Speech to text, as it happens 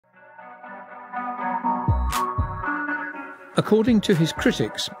According to his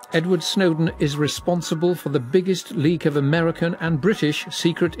critics, Edward Snowden is responsible for the biggest leak of American and British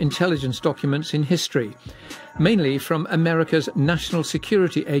secret intelligence documents in history, mainly from America's National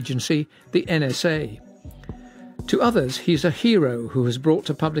Security Agency, the NSA. To others, he's a hero who has brought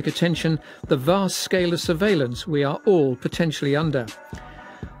to public attention the vast scale of surveillance we are all potentially under.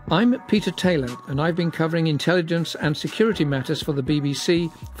 I'm Peter Taylor, and I've been covering intelligence and security matters for the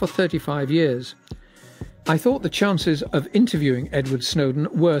BBC for 35 years. I thought the chances of interviewing Edward Snowden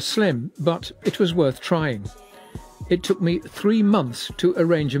were slim, but it was worth trying. It took me 3 months to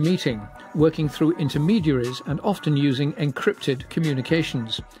arrange a meeting, working through intermediaries and often using encrypted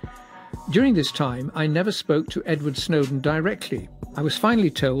communications. During this time, I never spoke to Edward Snowden directly. I was finally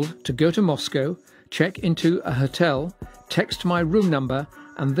told to go to Moscow, check into a hotel, text my room number,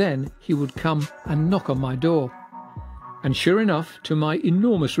 and then he would come and knock on my door. And sure enough, to my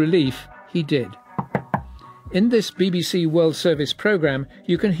enormous relief, he did. In this BBC World Service programme,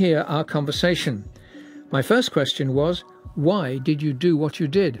 you can hear our conversation. My first question was, why did you do what you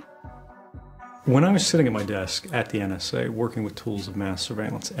did? When I was sitting at my desk at the NSA, working with tools of mass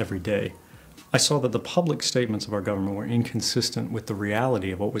surveillance every day, I saw that the public statements of our government were inconsistent with the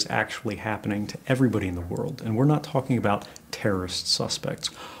reality of what was actually happening to everybody in the world. And we're not talking about terrorist suspects.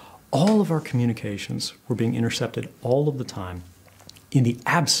 All of our communications were being intercepted all of the time in the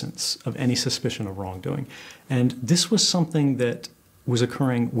absence of any suspicion of wrongdoing. And this was something that was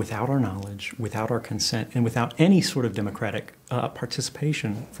occurring without our knowledge, without our consent, and without any sort of democratic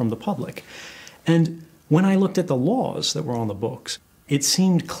participation from the public. And when I looked at the laws that were on the books, it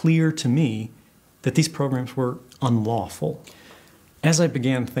seemed clear to me that these programs were unlawful. As I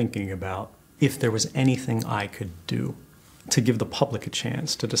began thinking about if there was anything I could do to give the public a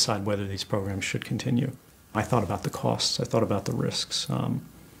chance to decide whether these programs should continue, I thought about the costs, I thought about the risks, and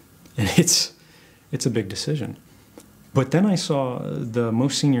it's a big decision. But then I saw the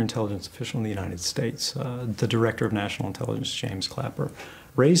most senior intelligence official in the United States, the Director of National Intelligence, James Clapper,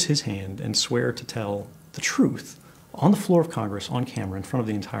 raise his hand and swear to tell the truth on the floor of Congress, on camera, in front of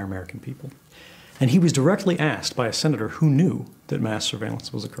the entire American people. And he was directly asked by a senator who knew that mass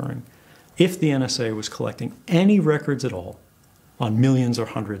surveillance was occurring if the NSA was collecting any records at all on millions or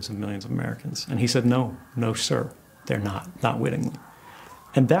hundreds of millions of Americans. And he said, no, sir, they're not wittingly.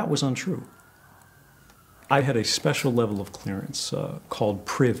 And that was untrue. I had a special level of clearance called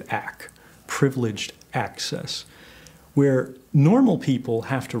Priv-Ac, privileged access, where normal people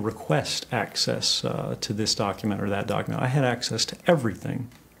have to request access to this document or that document. I had access to everything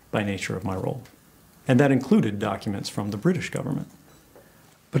by nature of my role. And that included documents from the British government.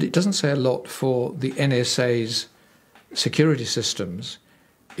 But it doesn't say a lot for the NSA's security systems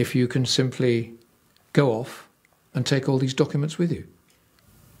if you can simply go off and take all these documents with you.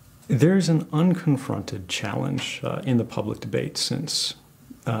 There's an unconfronted challenge in the public debate since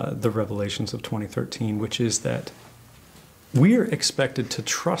the revelations of 2013, which is that we're expected to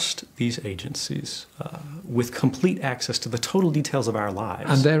trust these agencies with complete access to the total details of our lives.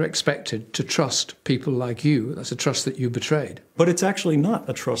 And they're expected to trust people like you. That's a trust that you betrayed. But it's actually not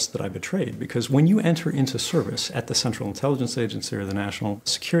a trust that I betrayed, because when you enter into service at the Central Intelligence Agency or the National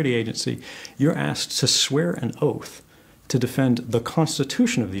Security Agency, you're asked to swear an oath to defend the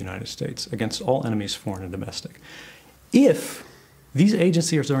Constitution of the United States against all enemies, foreign and domestic. If these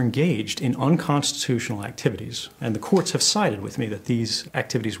agencies are engaged in unconstitutional activities, and the courts have sided with me that these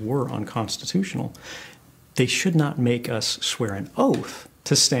activities were unconstitutional, they should not make us swear an oath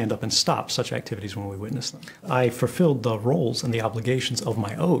to stand up and stop such activities when we witness them. I fulfilled the roles and the obligations of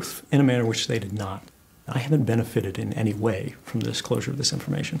my oath in a manner which they did not. I haven't benefited in any way from the disclosure of this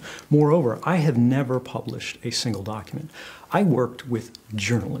information. Moreover, I have never published a single document. I worked with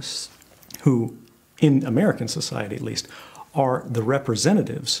journalists who, in American society at least, are the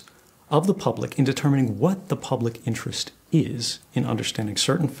representatives of the public in determining what the public interest is in understanding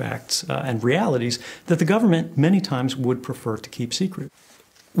certain facts and realities that the government many times would prefer to keep secret.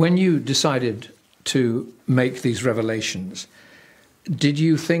 When you decided to make these revelations, did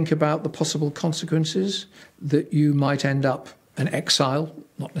you think about the possible consequences that you might end up an exile,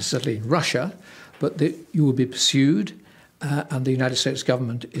 not necessarily in Russia, but that you will be pursued and the United States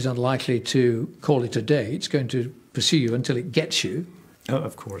government is unlikely to call it a day? It's going to pursue you until it gets you. Oh,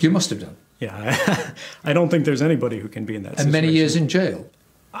 of course. You must have done. Yeah, I don't think there's anybody who can be in that situation. And many years in jail.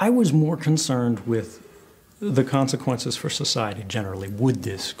 I was more concerned with the consequences for society generally. Would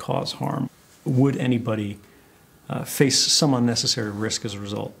this cause harm? Would anybody face some unnecessary risk as a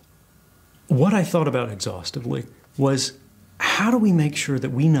result? What I thought about exhaustively was, how do we make sure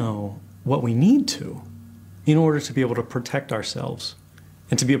that we know what we need to in order to be able to protect ourselves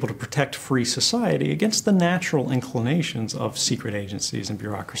and to be able to protect free society against the natural inclinations of secret agencies and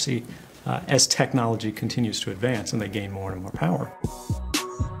bureaucracy as technology continues to advance and they gain more and more power.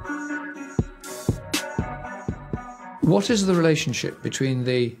 What is the relationship between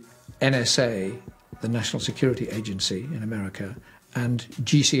the NSA, the National Security Agency in America, and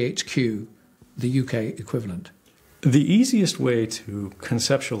GCHQ, the UK equivalent? The easiest way to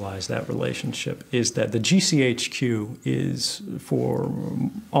conceptualize that relationship is that the GCHQ is, for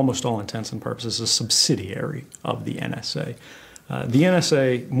almost all intents and purposes, a subsidiary of the NSA. The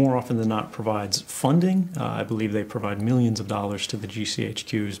NSA, more often than not, provides funding. I believe they provide millions of dollars to the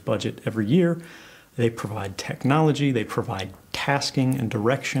GCHQ's budget every year. They provide technology, they provide tasking and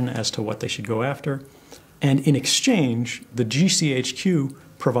direction as to what they should go after. And in exchange, the GCHQ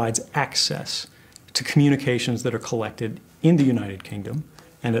provides access to communications that are collected in the United Kingdom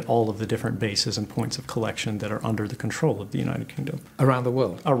and at all of the different bases and points of collection that are under the control of the United Kingdom. Around the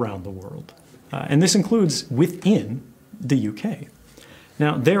world? Around the world. And this includes within the UK.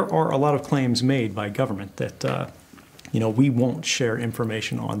 Now, there are a lot of claims made by government that we won't share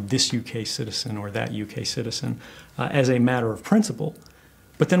information on this UK citizen or that UK citizen as a matter of principle.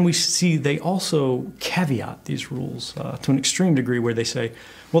 But then we see they also caveat these rules to an extreme degree where they say,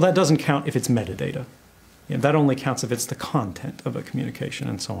 well, that doesn't count if it's metadata. That only counts if it's the content of a communication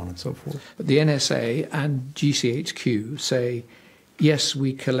and so on and so forth. But the NSA and GCHQ say, yes,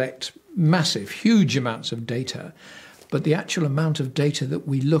 we collect massive, huge amounts of data, but the actual amount of data that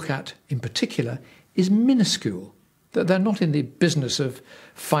we look at in particular is minuscule. They're not in the business of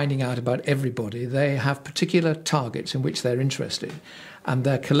finding out about everybody. They have particular targets in which they're interested. And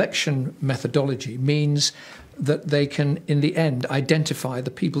their collection methodology means that they can, in the end, identify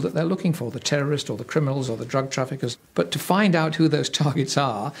the people that they're looking for, the terrorists or the criminals or the drug traffickers. But to find out who those targets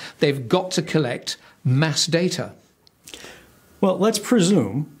are, they've got to collect mass data. Well, let's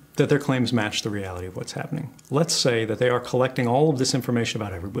presume that their claims match the reality of what's happening. Let's say that they are collecting all of this information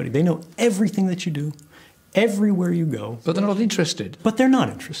about everybody. They know everything that you do, everywhere you go. But they're not interested. But they're not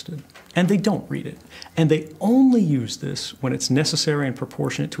interested. And they don't read it. And they only use this when it's necessary and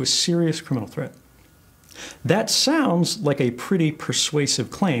proportionate to a serious criminal threat. That sounds like a pretty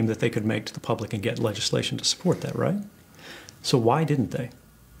persuasive claim that they could make to the public and get legislation to support that, right? So why didn't they?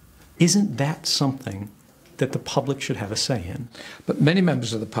 Isn't that something that the public should have a say in? But many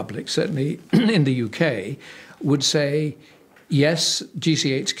members of the public, certainly in the UK, would say, yes,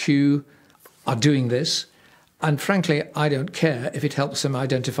 GCHQ are doing this, and frankly, I don't care if it helps them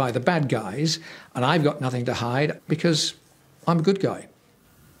identify the bad guys, and I've got nothing to hide because I'm a good guy.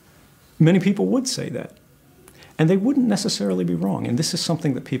 Many people would say that, and they wouldn't necessarily be wrong, and this is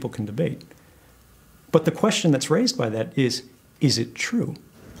something that people can debate. But the question that's raised by that is it true?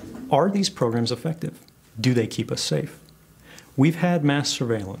 Are these programs effective? Do they keep us safe? We've had mass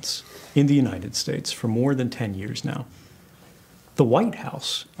surveillance in the United States for more than 10 years now. The White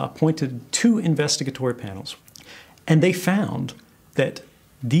House appointed 2 investigatory panels, and they found that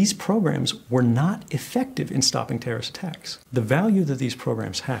these programs were not effective in stopping terrorist attacks. The value that these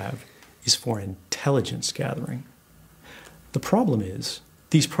programs have is for intelligence gathering. The problem is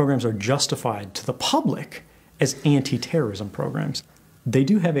these programs are justified to the public as anti-terrorism programs. They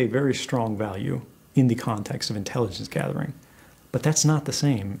do have a very strong value in the context of intelligence gathering, but that's not the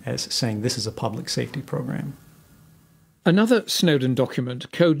same as saying this is a public safety program. Another Snowden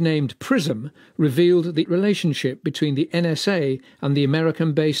document, codenamed PRISM, revealed the relationship between the NSA and the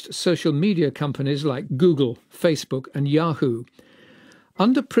American-based social media companies like Google, Facebook and Yahoo.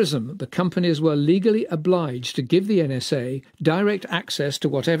 Under PRISM, the companies were legally obliged to give the NSA direct access to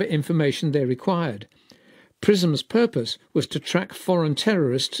whatever information they required. PRISM's purpose was to track foreign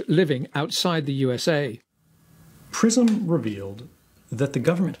terrorists living outside the USA. PRISM revealed that the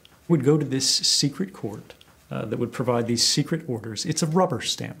government would go to this secret court that would provide these secret orders. It's a rubber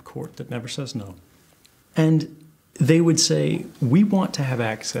stamp court that never says no. And they would say, we want to have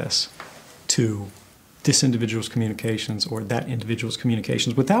access to this individual's communications or that individual's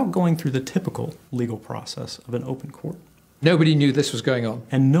communications without going through the typical legal process of an open court. Nobody knew this was going on.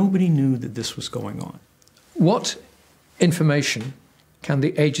 And nobody knew that this was going on. What information can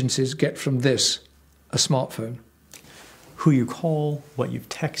the agencies get from this, a smartphone? Who you call, what you've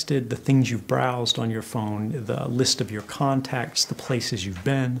texted, the things you've browsed on your phone, the list of your contacts, the places you've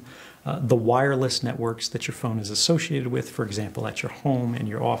been, the wireless networks that your phone is associated with, for example, at your home and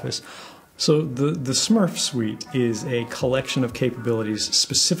your office. So the Smurf suite is a collection of capabilities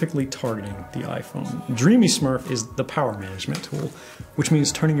specifically targeting the iPhone. Dreamy Smurf is the power management tool, which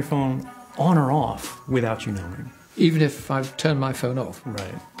means turning your phone on or off without you knowing. Even if I've turned my phone off?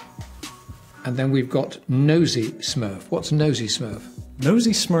 Right. And then we've got Nosy Smurf. What's Nosy Smurf?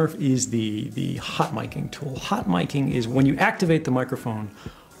 Nosy Smurf is the hot miking tool. Hot miking is when you activate the microphone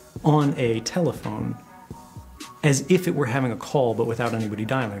on a telephone as if it were having a call but without anybody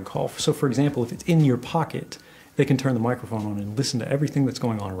dialing a call. So for example, if it's in your pocket, they can turn the microphone on and listen to everything that's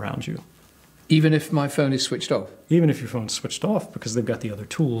going on around you. Even if my phone is switched off? Even if your phone's switched off, because they've got the other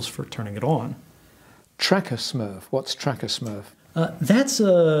tools for turning it on. Tracker Smurf. What's Tracker Smurf? That's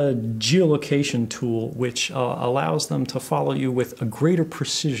a geolocation tool which allows them to follow you with a greater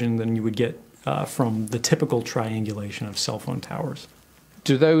precision than you would get from the typical triangulation of cell phone towers.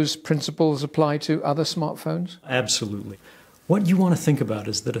 Do those principles apply to other smartphones? Absolutely. What you want to think about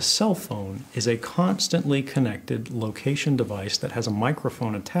is that a cell phone is a constantly connected location device that has a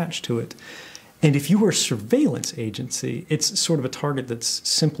microphone attached to it. And if you were a surveillance agency, it's sort of a target that's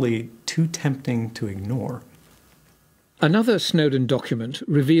simply too tempting to ignore. Another Snowden document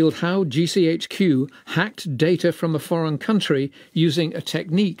revealed how GCHQ hacked data from a foreign country using a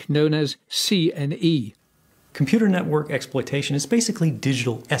technique known as CNE. Computer network exploitation is basically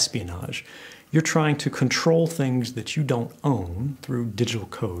digital espionage. You're trying to control things that you don't own through digital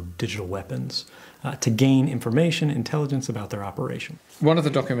code, digital weapons, to gain information, intelligence about their operation. One of the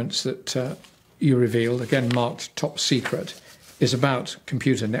documents that you revealed, again marked top secret, is about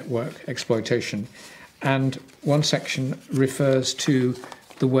computer network exploitation. And one section refers to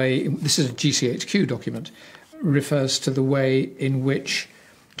the way, this is a GCHQ document, refers to the way in which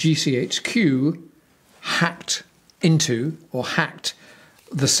GCHQ hacked into or hacked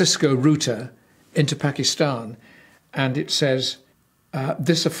the Cisco router into Pakistan. And it says,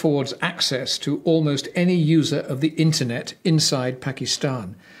 this affords access to almost any user of the internet inside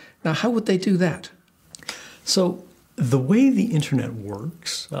Pakistan. Now, how would they do that? So the way the internet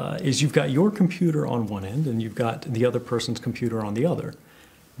works is you've got your computer on one end and you've got the other person's computer on the other.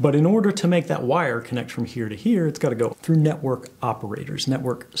 But in order to make that wire connect from here to here, it's got to go through network operators,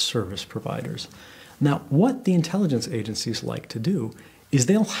 network service providers. Now, what the intelligence agencies like to do is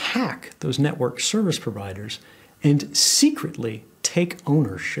they'll hack those network service providers and secretly take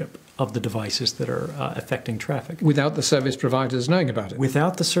ownership of the devices that are affecting traffic. Without the service providers knowing about it?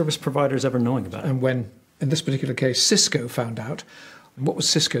 Without the service providers ever knowing about it. And when, in this particular case, Cisco found out, what was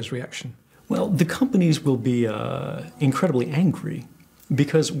Cisco's reaction? Well, the companies will be incredibly angry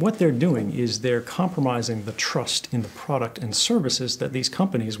because what they're doing is they're compromising the trust in the product and services that these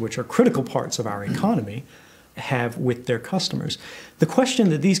companies, which are critical parts of our economy, have with their customers. The question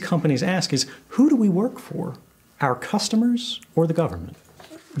that these companies ask is, who do we work for? Our customers or the government?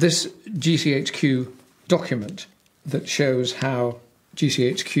 This GCHQ document that shows how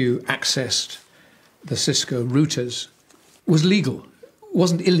GCHQ accessed the Cisco routers was legal,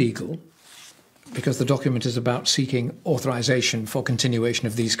 wasn't illegal, because the document is about seeking authorization for continuation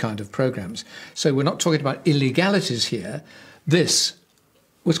of these kind of programs. So we're not talking about illegalities here. This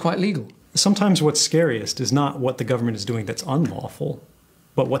was quite legal. Sometimes what's scariest is not what the government is doing that's unlawful,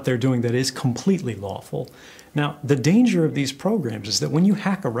 but what they're doing that is completely lawful. Now, the danger of these programs is that when you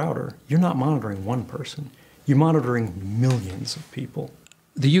hack a router, you're not monitoring one person. You're monitoring millions of people.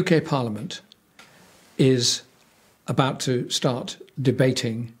 The UK Parliament is about to start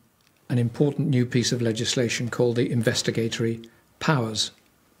debating an important new piece of legislation called the Investigatory Powers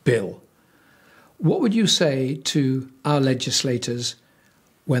Bill. What would you say to our legislators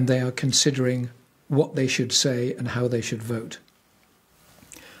when they are considering what they should say and how they should vote?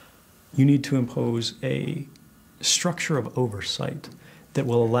 You need to impose a structure of oversight that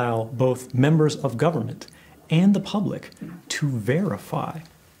will allow both members of government and the public to verify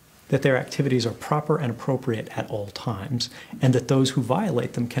that their activities are proper and appropriate at all times, and that those who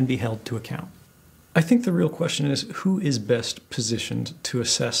violate them can be held to account. I think the real question is, who is best positioned to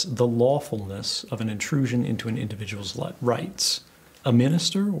assess the lawfulness of an intrusion into an individual's rights? A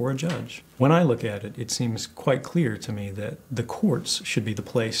minister or a judge? When I look at it, it seems quite clear to me that the courts should be the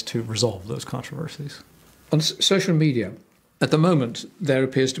place to resolve those controversies. On social media, at the moment, there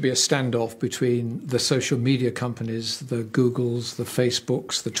appears to be a standoff between the social media companies, the Googles, the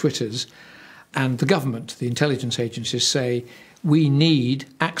Facebooks, the Twitters, and the government. The intelligence agencies say, we need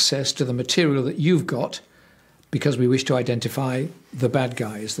access to the material that you've got because we wish to identify the bad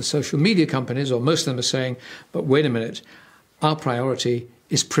guys. The social media companies, or most of them, are saying, but wait a minute, our priority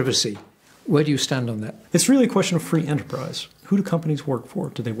is privacy. Where do you stand on that? It's really a question of free enterprise. Who do companies work for?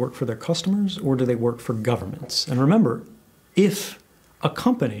 Do they work for their customers or do they work for governments? And remember, if a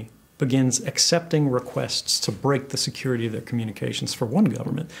company begins accepting requests to break the security of their communications for one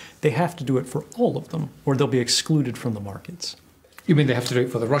government, they have to do it for all of them, or they'll be excluded from the markets. You mean they have to do it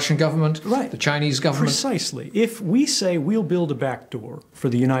for the Russian government, Right. the Chinese government? Precisely. If we say we'll build a backdoor for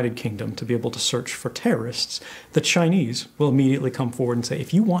the United Kingdom to be able to search for terrorists, the Chinese will immediately come forward and say,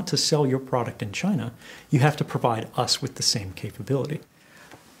 if you want to sell your product in China, you have to provide us with the same capability.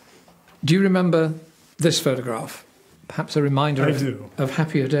 Do you remember this photograph? Perhaps a reminder of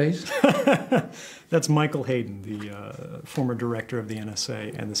happier days? That's Michael Hayden, the former director of the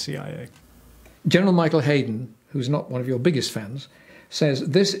NSA and the CIA. General Michael Hayden, who's not one of your biggest fans, says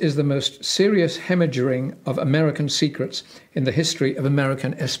this is the most serious hemorrhaging of American secrets in the history of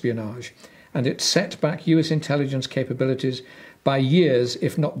American espionage, and it set back US intelligence capabilities by years,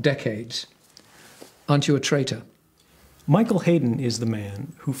 if not decades. Aren't you a traitor? Michael Hayden is the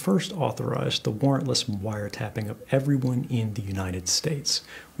man who first authorized the warrantless wiretapping of everyone in the United States,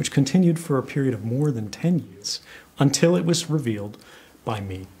 which continued for a period of more than 10 years until it was revealed by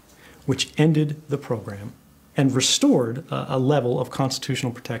me, which ended the program and restored a level of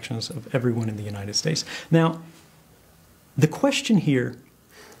constitutional protections of everyone in the United States. Now, the question here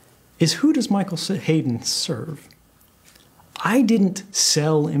is, who does Michael Hayden serve? I didn't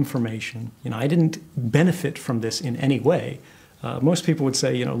sell information. I didn't benefit from this in any way. Most people would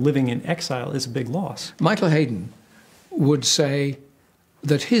say, living in exile is a big loss. Michael Hayden would say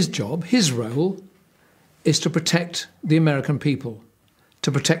that his job, his role, is to protect the American people, to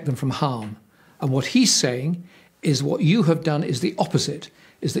protect them from harm. And what he's saying is what you have done is the opposite,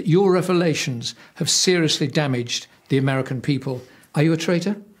 is that your revelations have seriously damaged the American people. Are you a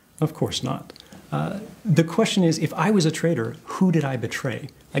traitor? Of course not. The question is, if I was a traitor, who did I betray?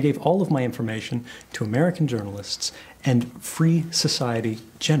 I gave all of my information to American journalists and free society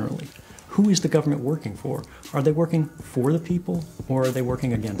generally. Who is the government working for? Are they working for the people, or are they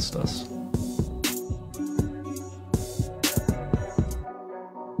working against us?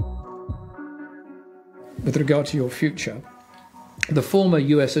 With regard to your future, the former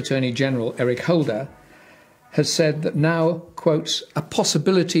US Attorney General Eric Holder has said that now, quotes, a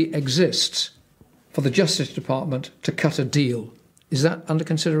possibility exists for the Justice Department to cut a deal. Is that under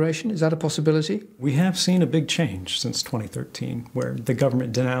consideration? Is that a possibility? We have seen a big change since 2013, where the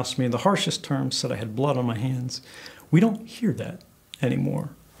government denounced me in the harshest terms, said I had blood on my hands. We don't hear that anymore.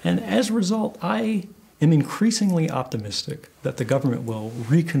 And as a result, I am increasingly optimistic that the government will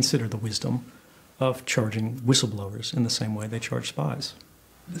reconsider the wisdom of charging whistleblowers in the same way they charge spies.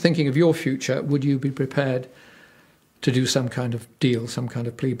 Thinking of your future, would you be prepared to do some kind of deal, some kind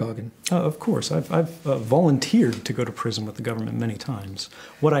of plea bargain? Of course. I've volunteered to go to prison with the government many times.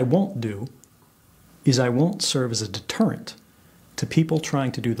 What I won't do is I won't serve as a deterrent to people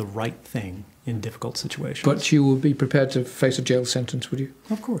trying to do the right thing in difficult situations. But you would be prepared to face a jail sentence, would you?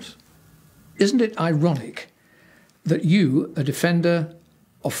 Of course. Isn't it ironic that you, a defender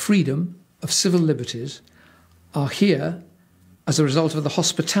of freedom, of civil liberties, are here as a result of the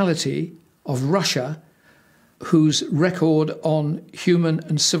hospitality of Russia, whose record on human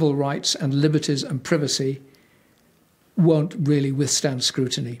and civil rights and liberties and privacy won't really withstand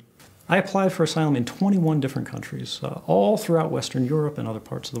scrutiny? I applied for asylum in 21 different countries, all throughout Western Europe and other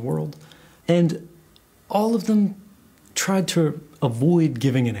parts of the world, and all of them tried to avoid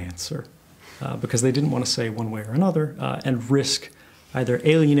giving an answer because they didn't want to say one way or another and risk either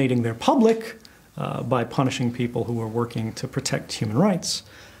alienating their public by punishing people who are working to protect human rights,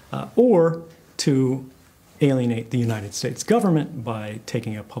 or to alienate the United States government by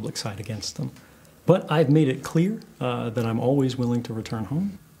taking a public side against them. But I've made it clear that I'm always willing to return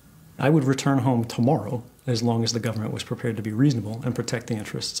home. I would return home tomorrow as long as the government was prepared to be reasonable and protect the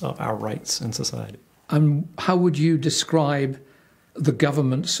interests of our rights and society. And how would you describe the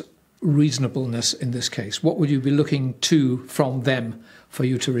government's reasonableness in this case? What would you be looking to from them for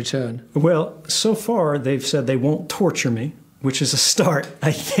you to return? Well, so far they've said they won't torture me, which is a start,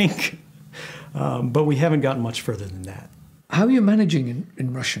 I think. But we haven't gotten much further than that. How are you managing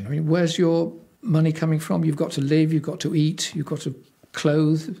in Russia? I mean, where's your money coming from? You've got to live, you've got to eat, you've got to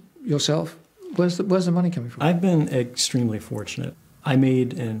clothe yourself. Where's the money coming from? I've been extremely fortunate. I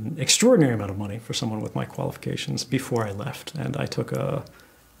made an extraordinary amount of money for someone with my qualifications before I left, and I took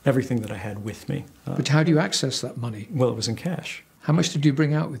everything that I had with me. But how do you access that money? Well, it was in cash. How much did you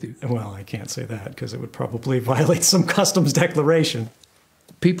bring out with you? Well, I can't say that because it would probably violate some customs declaration.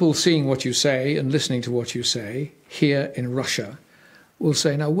 People seeing what you say and listening to what you say here in Russia will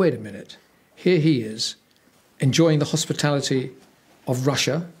say, now, wait a minute. Here he is, enjoying the hospitality of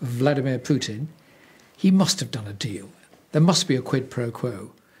Russia, of Vladimir Putin. He must have done a deal. There must be a quid pro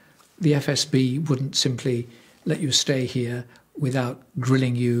quo. The FSB wouldn't simply let you stay here without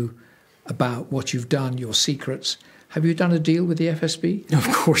grilling you about what you've done, your secrets. Have you done a deal with the FSB? Of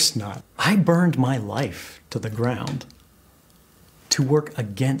course not. I burned my life to the ground to work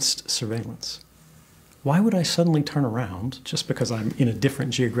against surveillance. Why would I suddenly turn around, just because I'm in a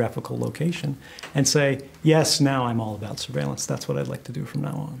different geographical location, and say, yes, now I'm all about surveillance. That's what I'd like to do from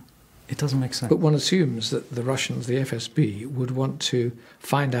now on. It doesn't make sense. But one assumes that the Russians, the FSB, would want to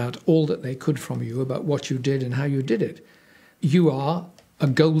find out all that they could from you about what you did and how you did it. You are a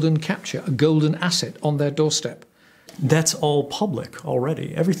golden capture, a golden asset on their doorstep. That's all public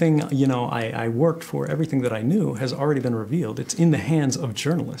already. Everything, I worked for, everything that I knew has already been revealed. It's in the hands of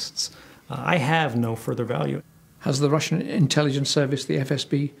journalists. I have no further value. Has the Russian intelligence service, the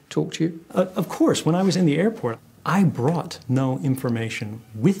FSB, talked to you? Of course, when I was in the airport, I brought no information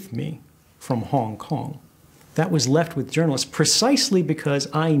with me from Hong Kong. That was left with journalists precisely because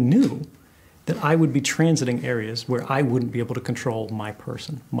I knew that I would be transiting areas where I wouldn't be able to control my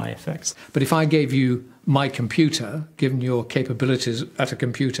person, my effects. But if I gave you my computer, given your capabilities at a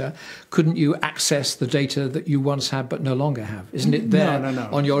computer, couldn't you access the data that you once had but no longer have? Isn't it there No.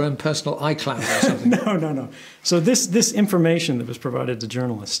 on your own personal iCloud or something? No. So this information that was provided to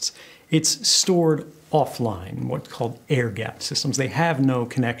journalists, it's stored offline, what's called air-gapped systems. They have no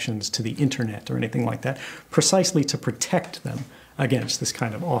connections to the internet or anything like that, precisely to protect them against this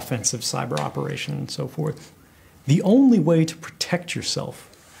kind of offensive cyber operation and so forth. The only way to protect yourself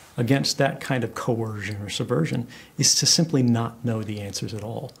against that kind of coercion or subversion is to simply not know the answers at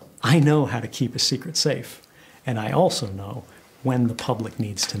all. I know how to keep a secret safe, and I also know when the public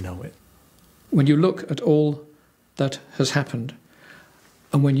needs to know it. When you look at all that has happened,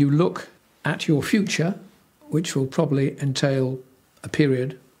 and when you look at your future, which will probably entail a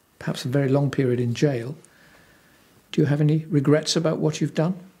period, perhaps a very long period in jail, do you have any regrets about what you've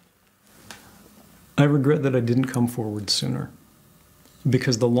done? I regret that I didn't come forward sooner.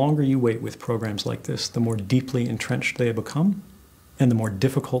 Because the longer you wait with programs like this, the more deeply entrenched they become, and the more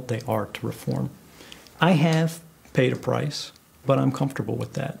difficult they are to reform. I have paid a price, but I'm comfortable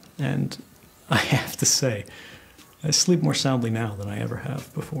with that. And I have to say, I sleep more soundly now than I ever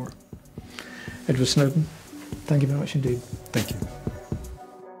have before. Edward Snowden, thank you very much indeed. Thank you.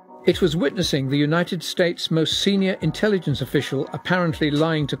 It was witnessing the United States' most senior intelligence official apparently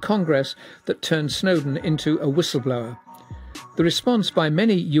lying to Congress that turned Snowden into a whistleblower. The response by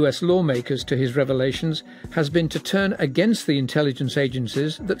many US lawmakers to his revelations has been to turn against the intelligence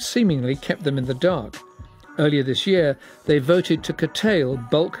agencies that seemingly kept them in the dark. Earlier this year, they voted to curtail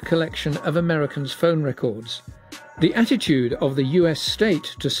bulk collection of Americans' phone records. The attitude of the US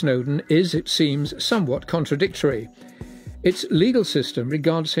state to Snowden is, it seems, somewhat contradictory. Its legal system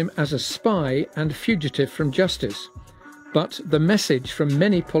regards him as a spy and fugitive from justice. But the message from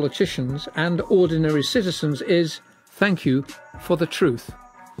many politicians and ordinary citizens is, thank you for the truth.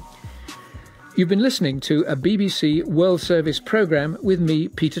 You've been listening to a BBC World Service programme with me,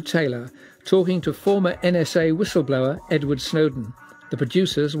 Peter Taylor, talking to former NSA whistleblower Edward Snowden. The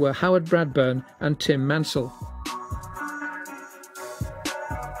producers were Howard Bradburn and Tim Mansell.